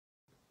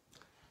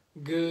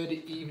Good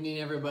evening,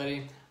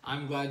 everybody.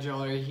 I'm glad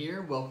y'all are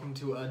here. Welcome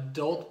to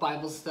Adult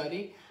Bible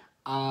Study.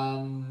 It's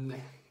going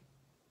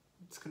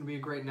to be a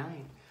great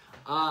night.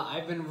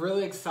 I've been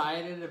really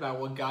excited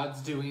about what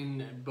God's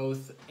doing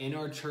both in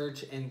our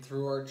church and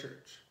through our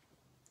church.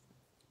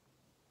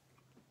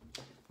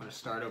 I'm going to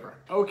start over.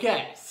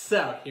 Okay,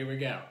 so here we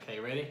go. Okay,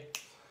 ready?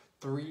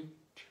 3,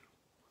 2,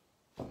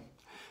 1.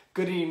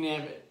 Good evening,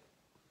 everybody.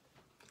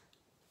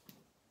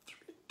 3,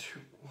 2,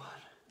 1.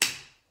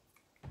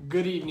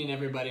 Good evening,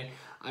 everybody.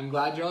 I'm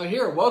glad you're all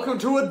here. Welcome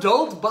to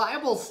Adult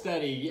Bible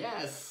Study.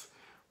 Yes,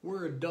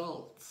 we're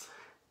adults.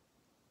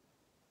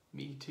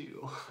 Me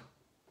too.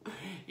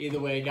 Either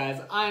way,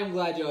 guys, I'm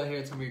glad you're all here.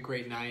 It's going to be a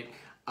great night.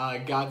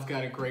 God's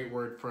got a great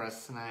word for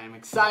us, and I'm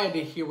excited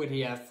to hear what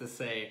he has to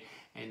say,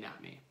 and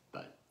not me.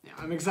 But yeah,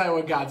 I'm excited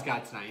what God's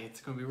got tonight. It's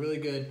going to be really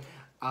good.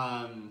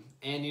 And,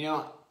 you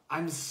know,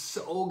 I'm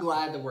so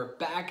glad that we're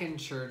back in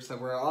church, that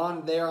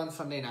we're there on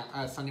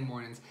Sunday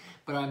mornings.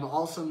 But I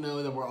also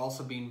know that we're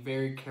also being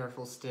very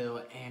careful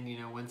still. And, you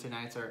know, Wednesday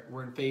nights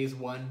we're in phase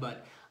 1.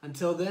 But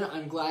until then,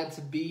 I'm glad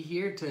to be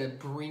here to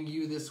bring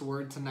you this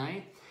word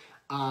tonight.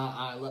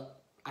 I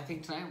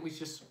think tonight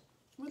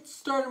let's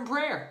start in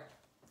prayer.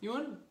 You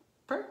want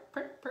prayer?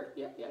 Prayer?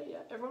 Yeah.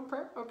 Everyone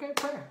prayer? Okay,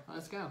 prayer.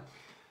 Let's go.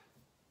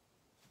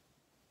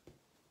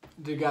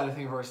 Dear God, I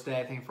thank you for us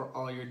today. I thank you for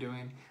all you're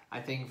doing.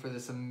 I thank you for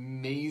this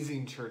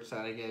amazing church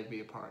that I get to be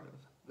a part of.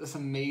 This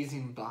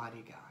amazing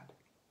body, God.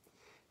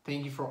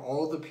 Thank you for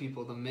all the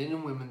people, the men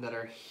and women that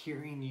are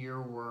hearing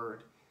your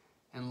word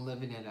and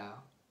living it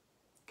out.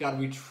 God,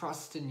 we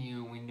trust in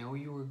you and we know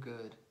you are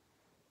good.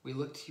 We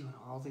look to you in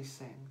all these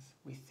things.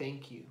 We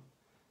thank you.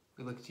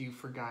 We look to you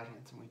for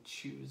guidance and we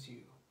choose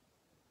you.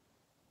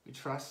 We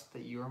trust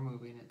that you are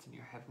moving. It's in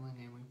your heavenly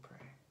name we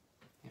pray.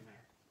 Amen.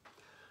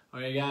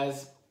 Okay,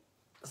 guys.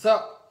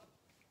 So,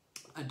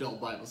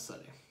 Adult Bible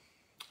Study.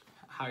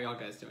 How are y'all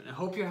guys doing? I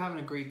hope you're having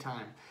a great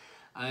time.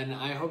 And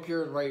I hope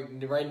you're right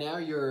now.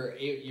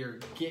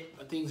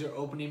 Things are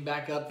opening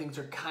back up. Things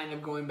are kind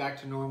of going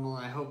back to normal.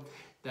 And I hope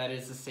that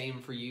is the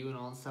same for you and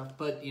all that stuff.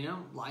 But you know,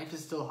 life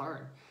is still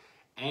hard.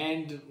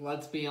 And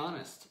let's be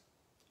honest,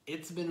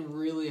 it's been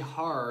really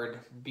hard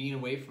being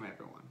away from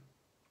everyone.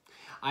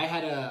 I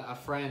had a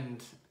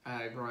friend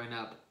growing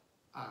up.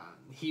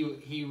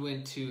 He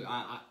went to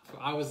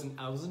I was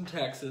in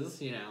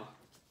Texas. You know,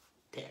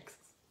 Texas.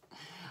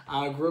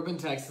 I grew up in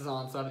Texas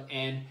all that stuff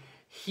and.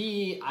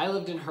 I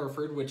lived in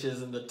Hereford, which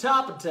is in the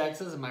top of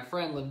Texas, and my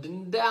friend lived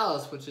in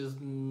Dallas, which is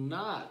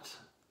not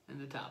in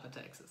the top of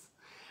Texas.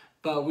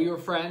 But we were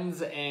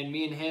friends, and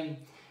me and him,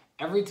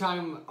 every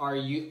time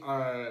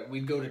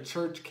we'd go to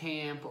church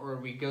camp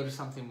or we'd go to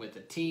something with the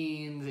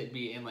teens,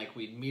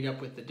 we'd meet up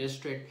with the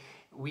district.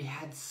 We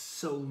had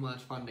so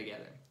much fun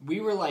together. We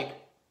were like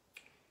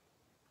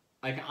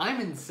I'm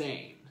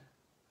insane,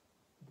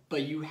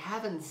 but you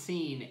haven't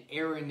seen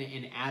Aaron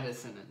and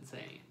Addison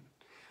insane.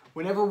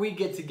 Whenever we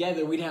get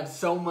together, we'd have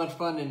so much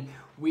fun, and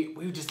we'd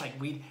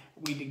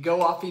go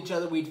off each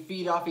other, we'd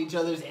feed off each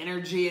other's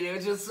energy, and it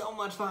was just so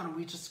much fun.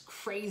 We just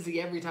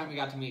crazy every time we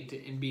got to meet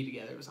and be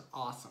together. It was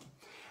awesome,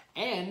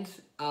 and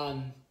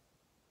that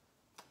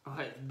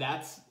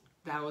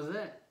was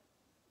it.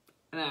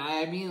 And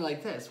I mean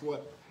like this: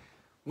 when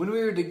we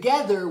were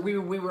together, we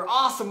were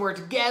awesome. We're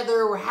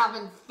together, we're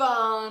having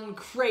fun,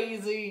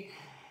 crazy,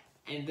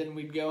 and then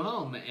we'd go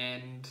home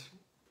and.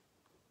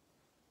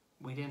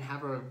 We didn't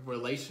have a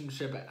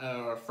relationship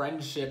or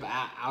friendship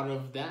out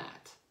of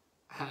that,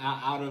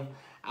 out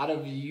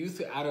of youth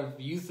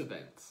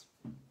events,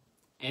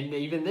 and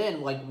even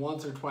then, like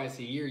once or twice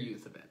a year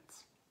youth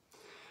events.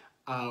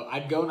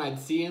 I'd go and I'd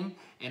see him,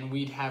 and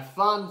we'd have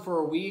fun for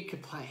a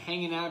week,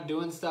 hanging out,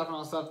 doing stuff and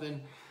all stuff.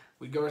 Then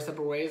we'd go our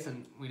separate ways,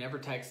 and we never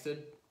texted,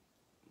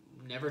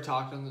 never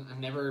talked, and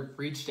never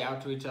reached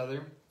out to each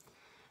other.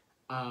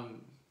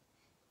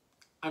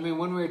 I mean,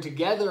 when we were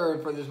together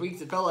for those weeks,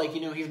 it felt like,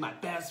 you know, he's my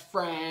best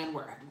friend.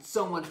 We're having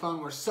so much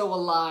fun. We're so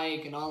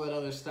alike and all that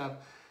other stuff.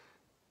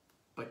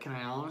 But can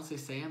I honestly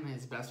say I'm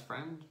his best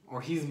friend?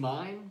 Or he's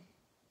mine?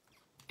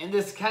 And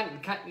this came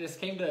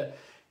to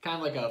kind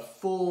of like a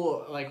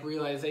full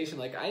realization.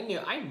 Like I knew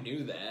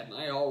that, and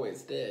I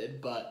always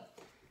did. But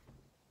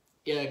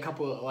yeah,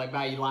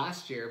 about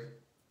last year,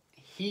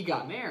 he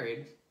got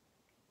married,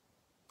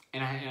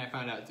 and I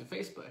found out through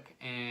Facebook,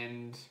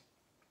 and.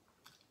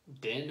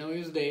 Didn't know he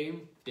was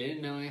dating.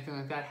 Didn't know anything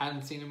like that.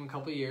 Hadn't seen him in a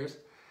couple of years.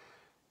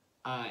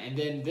 And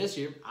then this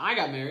year, I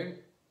got married.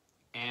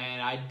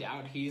 And I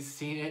doubt he's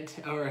seen it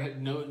or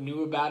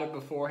knew about it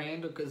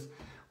beforehand because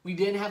we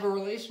didn't have a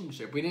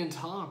relationship. We didn't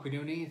talk. We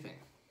didn't do anything.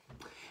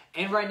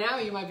 And right now,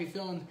 you might be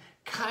feeling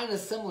kind of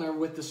similar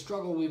with the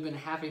struggle we've been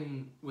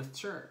having with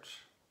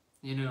church.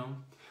 You know?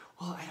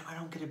 Well, I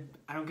don't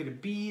get to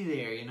be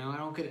there. You know? I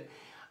don't get to...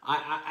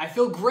 I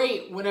feel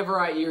great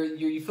whenever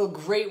you feel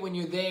great when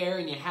you're there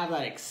and you have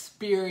that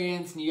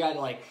experience and you got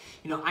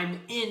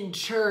I'm in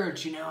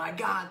church, you know, I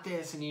got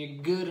this and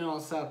you're good and all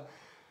stuff.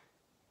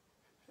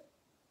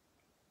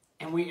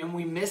 And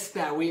we miss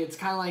that. It's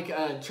kind of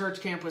like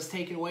church camp was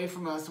taken away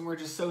from us and we're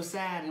just so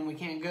sad and we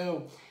can't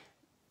go.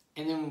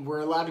 And then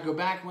we're allowed to go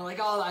back and we're like,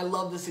 oh, I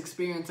love this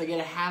experience. I get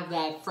to have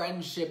that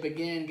friendship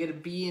again, get to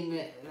be in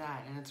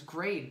that. And it's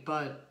great,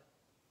 but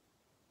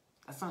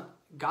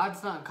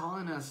God's not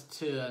calling us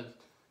to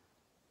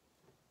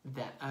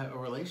a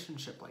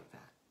relationship like that.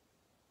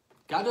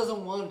 God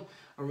doesn't want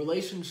a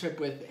relationship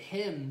with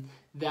him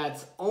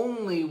that's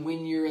only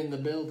when you're in the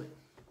building.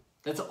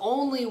 That's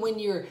only when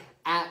you're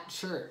at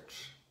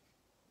church.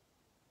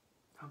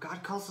 No,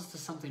 God calls us to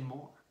something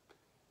more.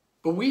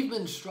 But we've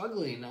been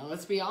struggling. Now,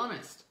 let's be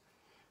honest.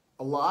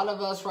 A lot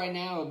of us right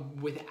now,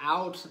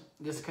 without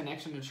this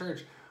connection to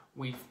church,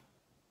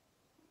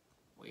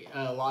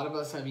 a lot of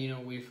us have,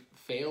 we've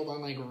failed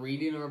on like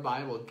reading our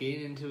Bible,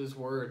 getting into his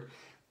word.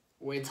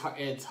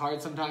 It's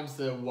hard sometimes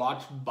to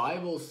watch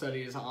Bible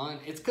studies on.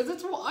 It's because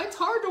it's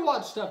hard to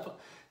watch stuff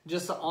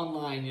just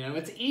online,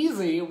 It's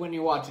easy when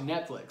you're watching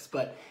Netflix,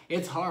 but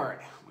it's hard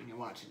when you're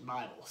watching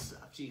Bible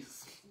stuff.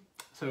 Jesus.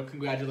 So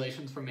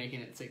congratulations for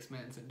making it 6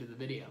 minutes into the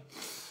video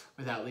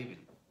without leaving.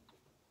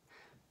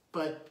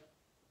 But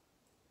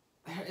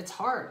it's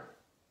hard.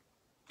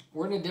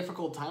 We're in a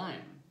difficult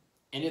time,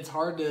 and it's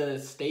hard to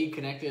stay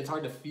connected. It's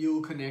hard to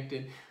feel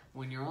connected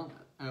when you're on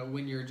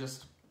when you're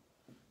just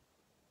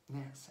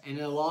and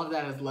a lot of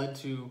that has led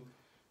to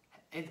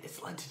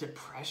it's led to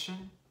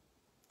depression.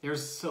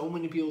 There's so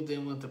many people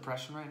dealing with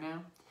depression right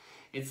now.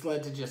 It's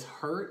led to just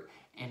hurt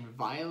and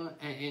violence,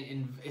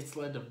 and it's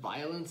led to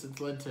violence.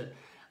 It's led to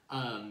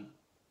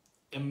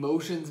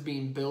emotions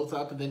being built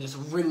up and then just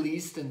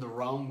released in the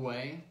wrong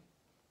way.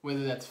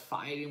 Whether that's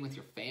fighting with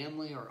your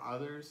family or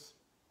others.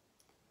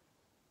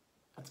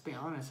 Let's be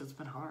honest, it's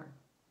been hard.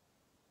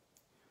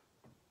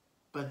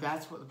 But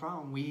that's what the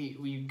problem.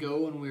 We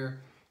go and we're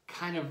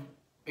kind of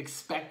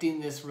expecting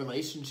this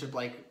relationship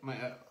like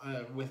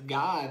with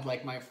God,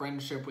 like my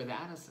friendship with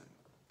Addison.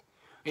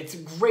 It's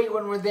great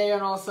when we're there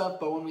and all stuff,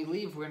 but when we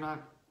leave, we're not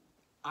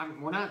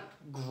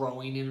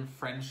growing in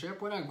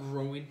friendship. We're not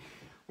growing.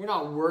 We're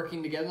not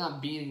working together,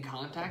 not being in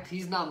contact.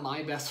 He's not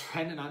my best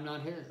friend and I'm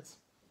not his.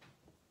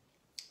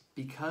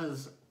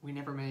 Because we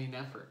never made an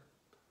effort.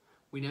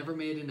 We never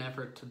made an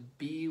effort to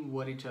be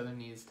what each other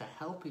needs, to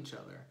help each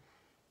other,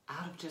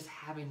 out of just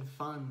having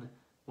fun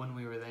when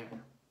we were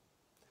there.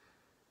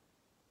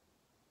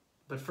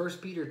 But 1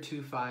 Peter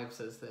 2:5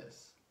 says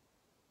this: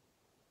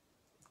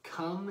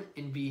 come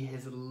and be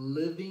his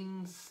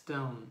living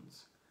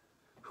stones,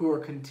 who are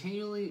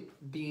continually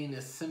being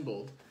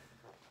assembled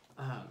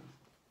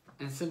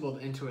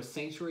into a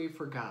sanctuary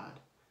for God.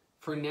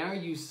 For now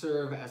you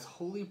serve as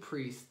holy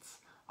priests,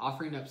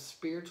 offering up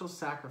spiritual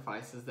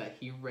sacrifices that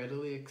he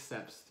readily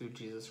accepts through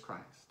Jesus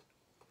Christ.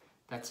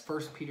 That's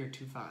 1 Peter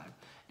 2:5.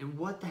 And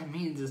what that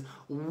means is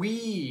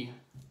we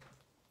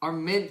are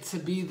meant to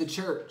be the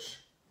church.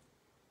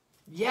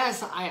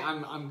 Yes,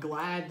 I'm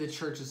glad the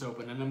church is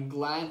open, and I'm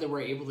glad that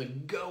we're able to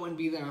go and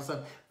be there and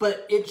stuff,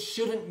 but it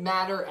shouldn't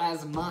matter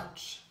as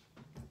much.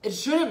 It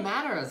shouldn't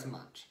matter as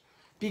much.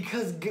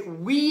 Because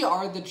we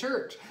are the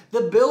church.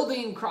 The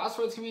building,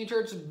 Crossroads Community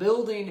Church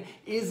building,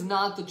 is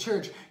not the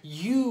church.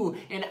 You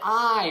and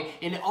I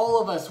and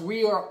all of us,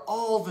 we are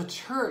all the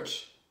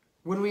church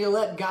when we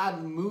let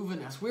God move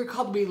in us. We're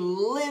called to be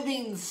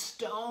living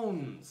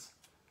stones.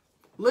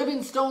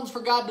 Living stones for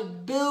God to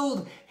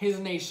build his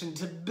nation,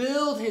 to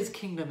build his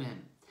kingdom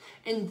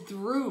in and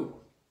through.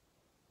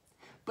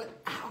 But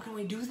how can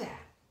we do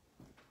that?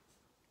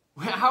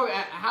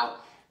 How?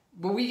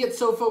 But we get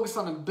so focused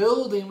on a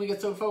building, we get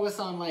so focused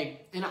on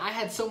and I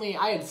had so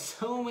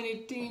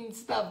many teen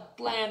stuff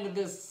planned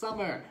this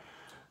summer,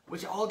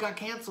 which all got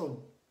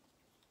canceled.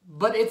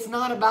 But it's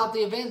not about the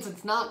events.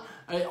 It's not,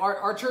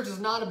 our church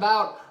is not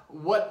about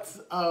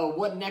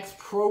what next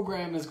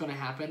program is going to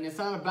happen. It's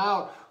not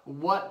about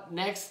what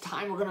next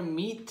time we're going to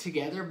meet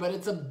together, but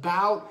it's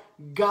about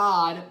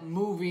God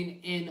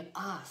moving in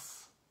us.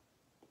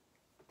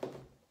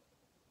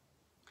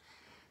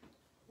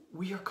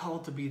 We are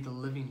called to be the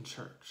living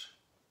church.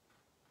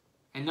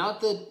 And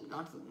not the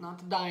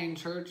dying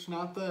church,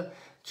 not the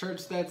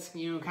church that's,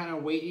 kind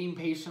of waiting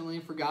patiently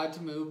for God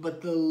to move,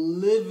 but the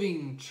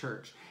living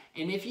church.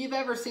 And if you've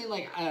ever seen,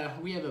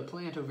 we have a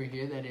plant over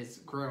here that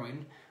is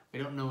growing. We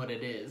don't know what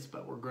it is,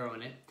 but we're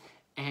growing it.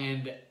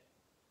 And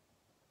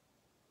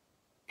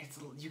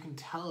you can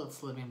tell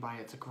it's living by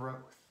its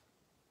growth.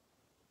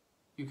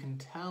 You can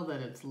tell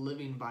that it's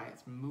living by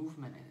its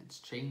movement and its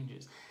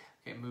changes.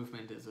 Okay,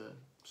 movement is a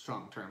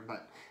strong term,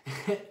 but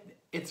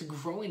it's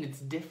growing, it's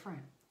different,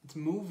 it's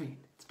moving,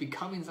 it's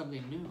becoming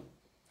something new.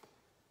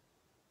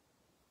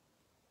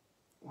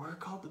 We're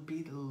called to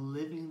be the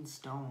living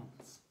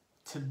stones,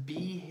 to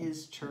be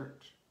his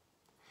church.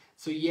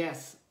 So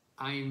yes,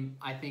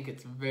 I think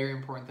it's very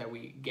important that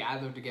we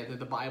gather together.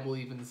 The Bible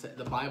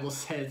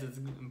says it's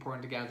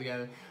important to gather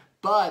together.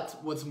 But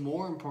what's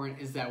more important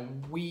is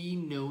that we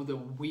know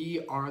that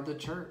we are the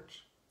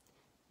church.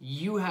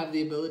 You have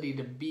the ability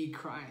to be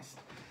Christ.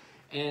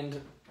 And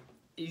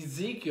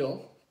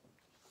Ezekiel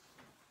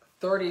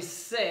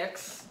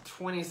 36,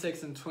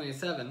 26 and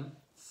 27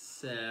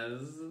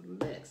 says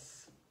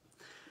this: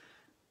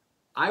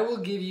 I will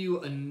give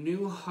you a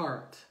new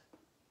heart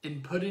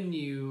and put a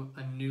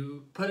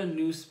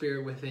new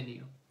spirit within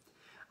you.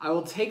 I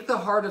will take the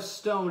heart of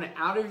stone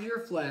out of your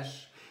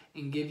flesh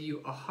and give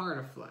you a heart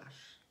of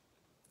flesh.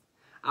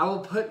 I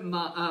will put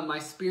my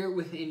spirit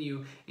within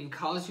you and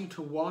cause you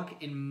to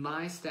walk in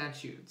my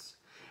statutes,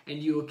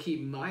 and you will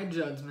keep my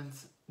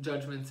judgments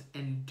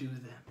and do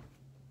them.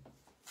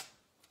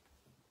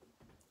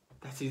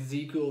 That's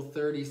Ezekiel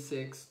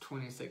 36,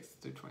 26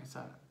 through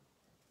 27.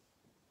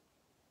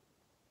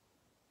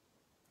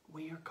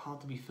 We are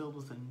called to be filled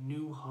with a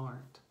new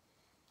heart.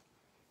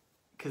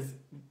 Because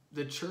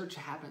the church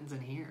happens in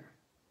here.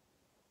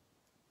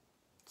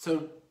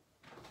 So,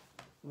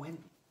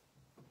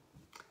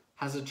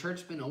 has the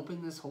church been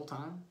open this whole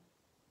time?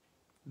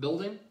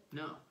 Building?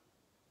 No.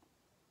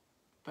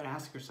 But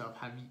ask yourself,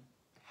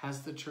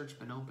 has the church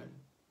been open?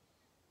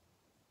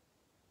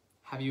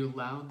 Have you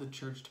allowed the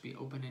church to be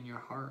open in your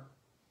heart?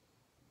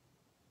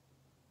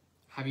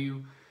 Have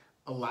you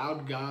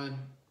allowed God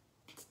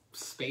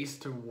space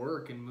to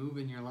work and move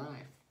in your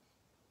life?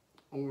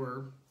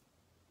 Or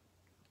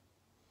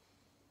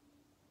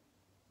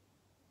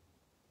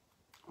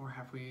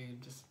have we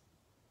just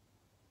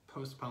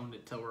postponed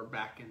it till we're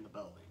back in the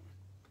building?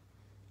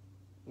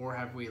 Or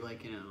have we,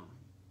 like,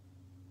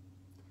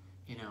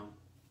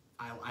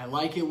 I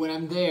like it when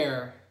I'm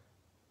there,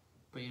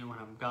 but when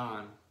I'm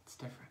gone, it's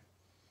different.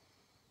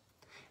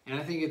 And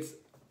I think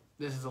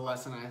this is a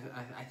lesson.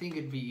 I think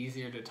it'd be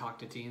easier to talk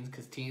to teens,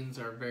 because teens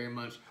are very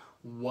much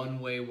one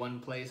way, one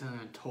place, and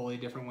a totally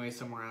different way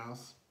somewhere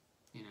else,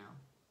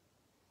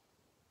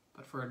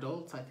 But for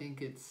adults, I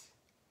think it's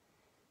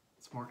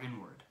more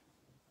inward.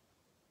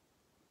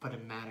 But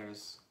it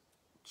matters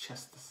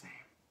just the same.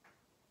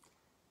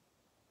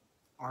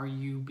 Are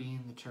you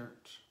being the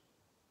church?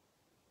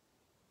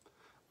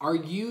 Are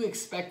you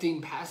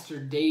expecting Pastor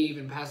Dave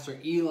and Pastor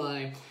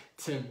Eli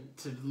to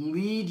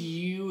lead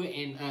you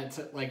and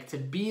to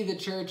be the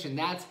church,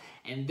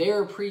 and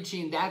they're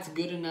preaching, that's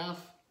good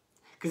enough?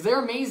 Because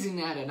they're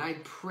amazing at it, and I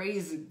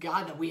praise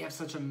God that we have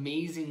such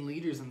amazing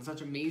leaders and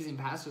such amazing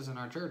pastors in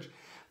our church.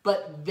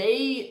 But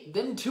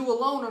them two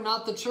alone are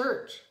not the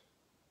church.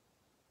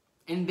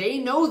 And they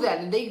know that,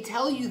 and they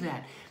tell you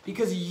that,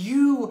 because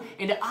you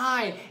and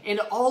I and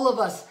all of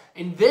us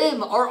and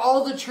them are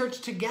all the church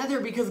together,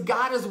 because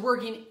God is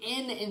working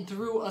in and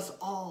through us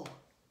all.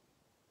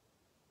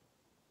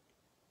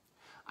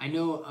 I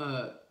know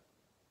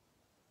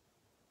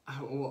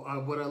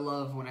what I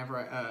love whenever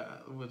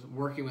I was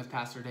working with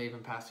Pastor Dave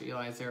and Pastor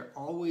Eli is they're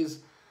always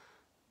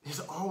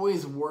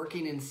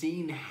working and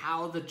seeing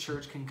how the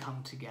church can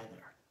come together.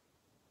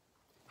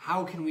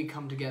 How can we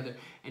come together?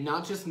 And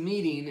not just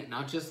meeting,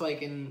 not just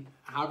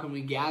how can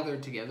we gather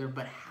together,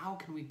 but how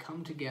can we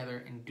come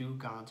together and do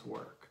God's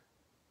work?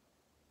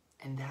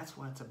 And that's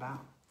what it's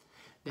about.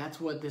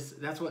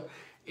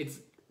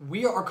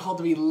 We are called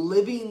to be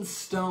living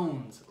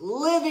stones,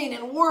 living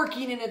and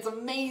working, and it's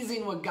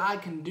amazing what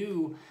God can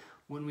do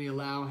when we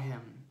allow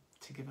Him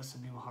to give us a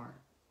new heart,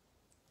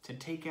 to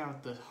take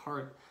out the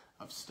heart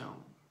of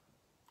stone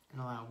and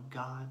allow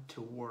God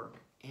to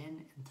work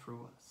in and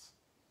through us.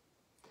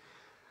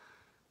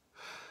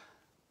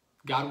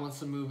 God wants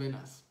to move in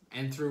us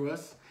and through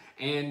us.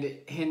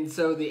 And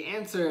so the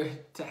answer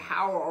to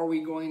how are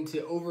we going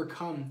to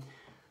overcome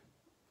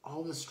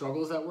all the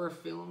struggles that we're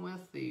feeling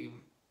with, the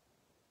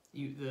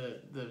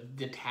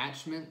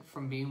detachment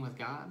from being with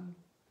God,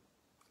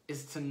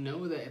 is to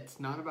know that it's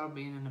not about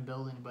being in a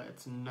building, but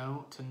it's to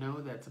know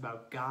that it's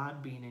about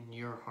God being in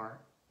your heart.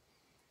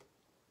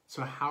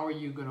 So how are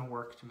you going to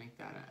work to make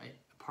that a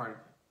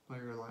part of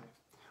your life?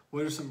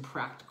 What are some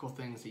practical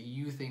things that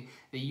you think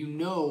that you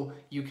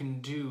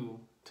can do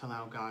to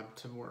allow God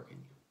to work in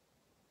you?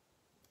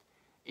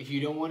 If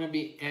you don't want to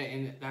be,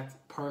 and that's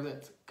part of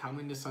it,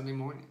 coming to Sunday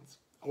mornings.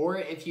 Or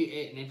if you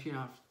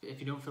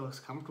don't feel as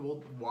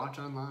comfortable, watch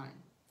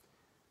online.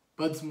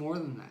 But it's more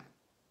than that.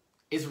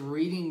 It's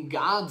reading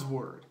God's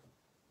word.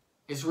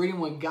 It's reading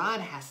what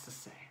God has to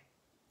say.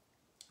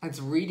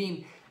 It's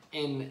reading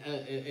and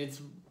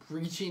it's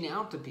reaching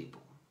out to people.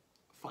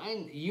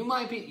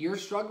 You're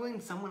struggling,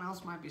 someone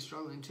else might be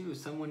struggling too.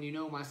 Someone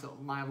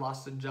might have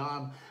lost a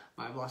job,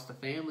 might have lost a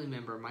family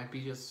member, might be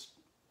just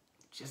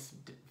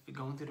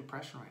going through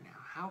depression right now.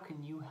 How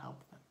can you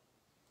help them?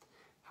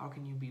 How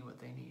can you be what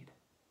they need?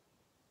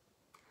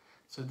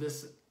 So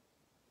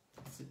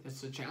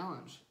it's a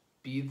challenge.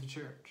 Be the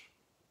church.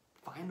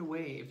 Find a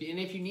way.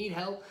 If you need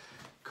help,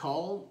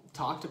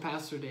 talk to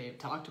Pastor Dave,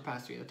 talk to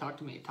Pastor Eva, talk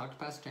to me, talk to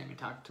Pastor Tammy,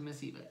 talk to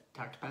Miss Eva,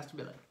 talk to Pastor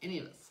Billy. Any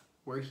of us.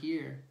 We're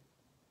here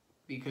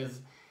because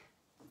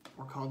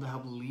we're called to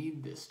help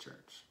lead this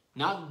church.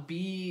 Not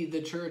be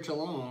the church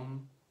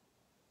alone,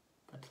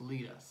 but to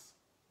lead us.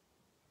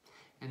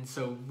 And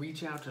so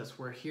reach out to us.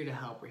 We're here to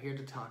help. We're here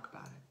to talk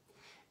about it.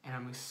 And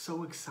I'm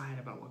so excited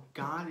about what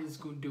God is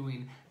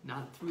doing,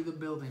 not through the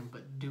building,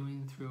 but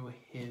doing through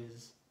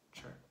His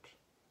church.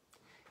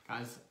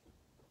 Guys,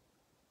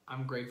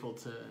 I'm grateful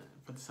for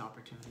this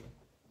opportunity.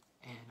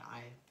 And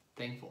I'm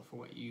thankful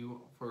for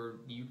you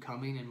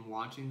coming and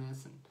watching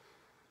this.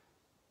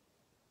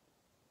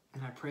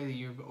 And I pray that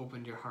you've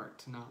opened your heart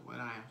to not what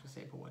I have to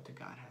say, but what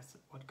God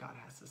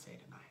has to say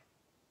tonight.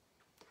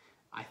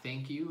 I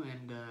thank you,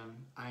 and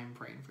I am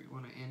praying for you. I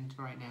want to end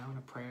right now in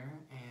a prayer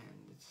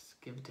and just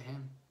give it to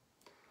him.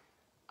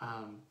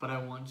 But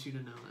I want you to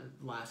know,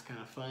 last kind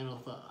of final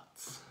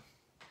thoughts.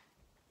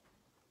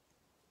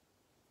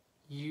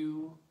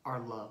 You are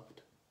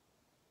loved.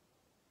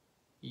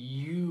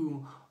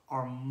 You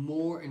are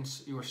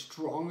you are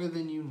stronger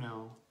than you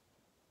know.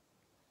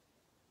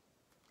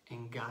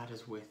 And God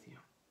is with you.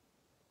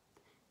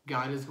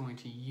 God is going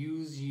to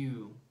use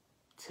you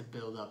to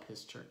build up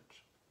his church.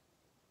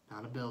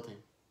 Not a building,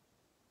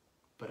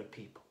 but a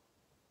people.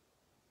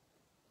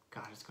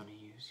 God is going to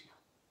use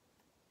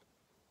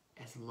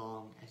you as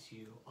long as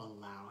you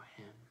allow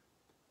him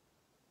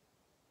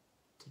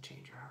to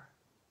change your heart.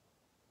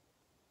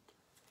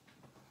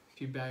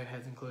 If you bow your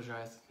heads and close your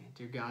eyes with me,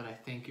 dear God, I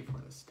thank you for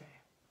this day.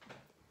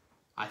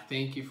 I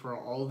thank you for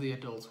all the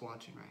adults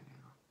watching right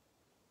now.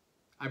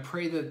 I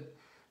pray that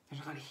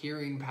they're not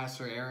hearing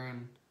Pastor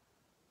Aaron,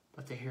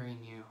 but they're hearing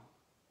you,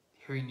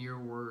 hearing your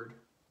word.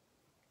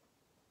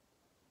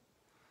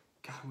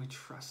 God, we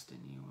trust in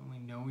you and we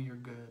know you're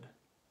good.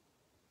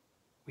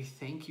 We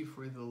thank you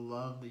for the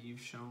love that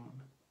you've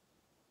shown.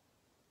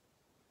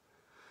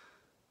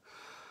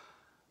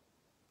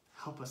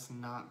 Help us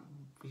not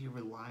be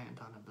reliant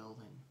on a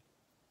building,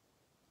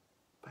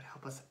 but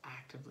help us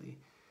actively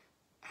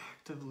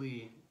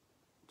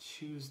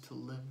choose to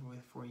live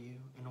for you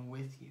and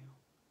with you.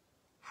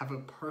 Have a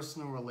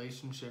personal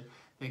relationship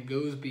that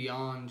goes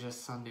beyond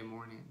just Sunday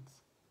mornings.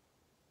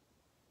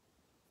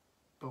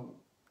 But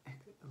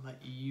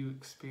let you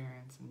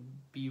experience and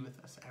be with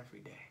us every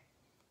day.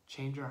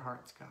 Change our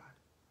hearts, God.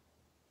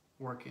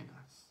 Work in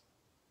us.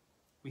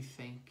 We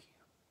thank you.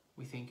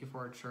 We thank you for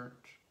our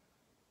church.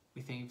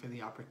 We thank you for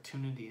the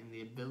opportunity and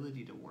the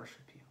ability to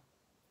worship you.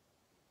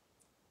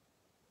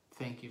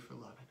 Thank you for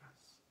loving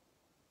us.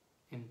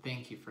 And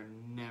thank you for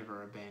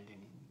never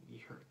abandoning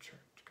your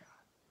church, God.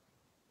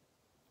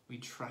 We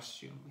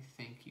trust you and we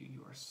thank you.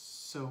 You are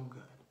so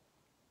good.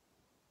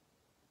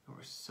 You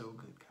are so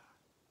good, God.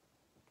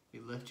 We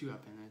lift you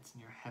up, and it's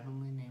in your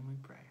heavenly name we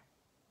pray.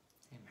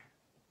 Amen.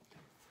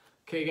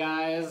 Okay,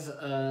 guys,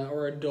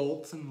 or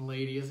adults and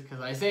ladies,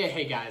 because I say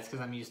hey guys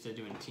because I'm used to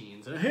doing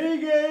teens. Hey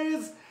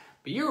guys!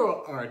 But you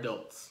are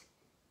adults.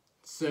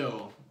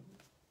 So,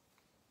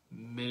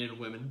 men and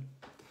women,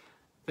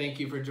 thank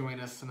you for joining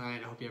us tonight.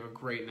 I hope you have a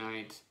great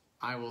night.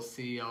 I will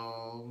see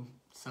y'all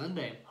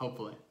Sunday,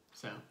 hopefully.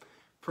 So,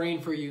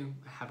 praying for you.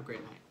 Have a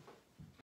great night.